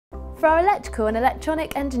For our electrical and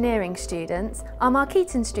electronic engineering students, our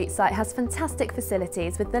Markeaton Street site has fantastic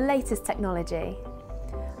facilities with the latest technology.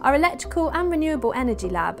 Our Electrical and Renewable Energy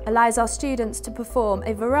Lab allows our students to perform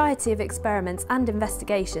a variety of experiments and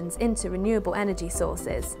investigations into renewable energy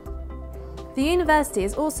sources. The university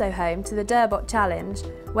is also home to the Durbot Challenge,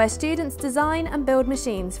 where students design and build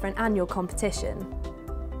machines for an annual competition.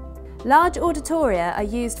 Large auditoria are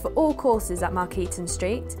used for all courses at Markeaton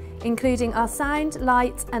Street, including our Sound,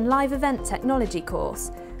 Light and Live Event Technology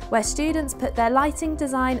course, where students put their lighting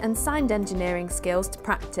design and sound engineering skills to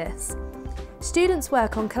practice. Students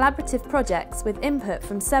work on collaborative projects with input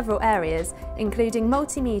from several areas, including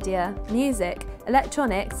multimedia, music,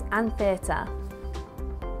 electronics and theatre.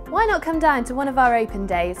 Why not come down to one of our open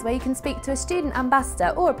days where you can speak to a student ambassador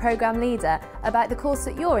or a programme leader about the course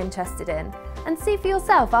that you're interested in, and see for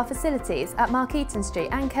yourself our facilities at Markeaton Street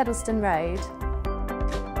and Kedleston Road.